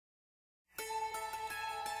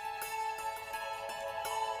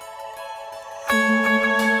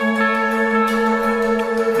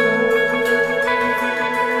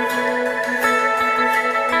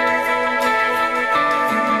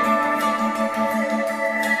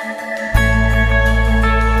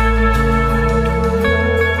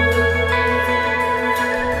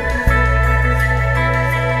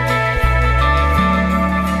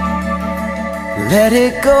Let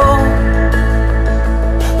it go,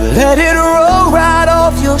 let it roll right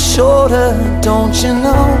off your shoulder. Don't you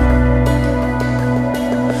know,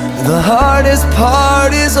 the hardest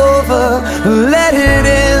part is over. Let it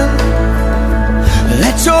in,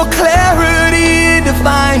 let your clarity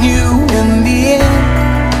define you in the end.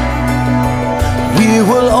 We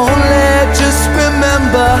will only just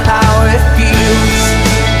remember how it feels.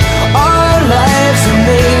 Our lives are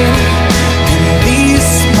made in these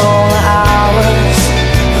small hours,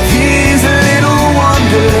 these little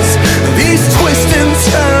wonders, these twists and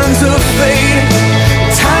turns of fate.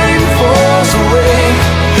 Time falls away,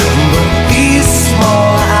 but these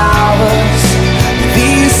small hours,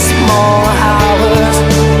 these small hours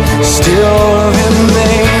still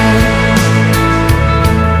remain.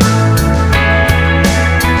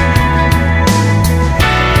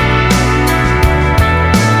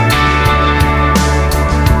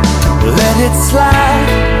 Let it slide,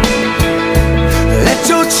 let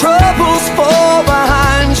your troubles fall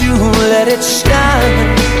behind you. Let it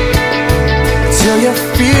shine till you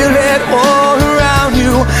feel it all around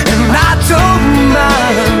you. And I don't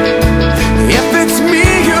mind if it's me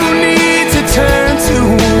you need to turn to.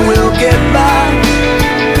 We'll get by.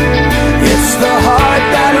 It's the heart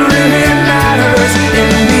that really matters in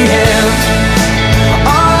the end.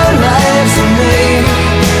 Our lives are made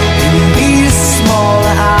in these small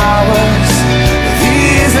hours,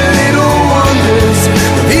 these little wonders,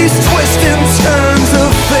 these twists and turns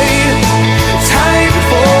of fate. Time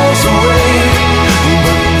falls away,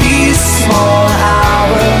 but these small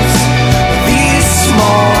hours, these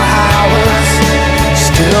small hours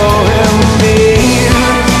still remain.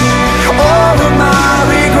 All of my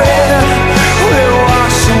regret will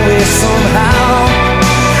wash away somehow,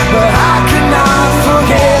 but I cannot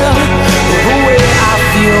forget the way I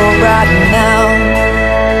feel right now.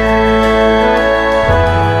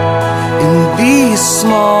 In these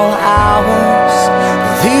small hours,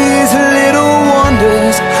 these little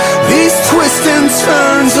wonders, these twists and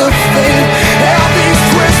turns of fate.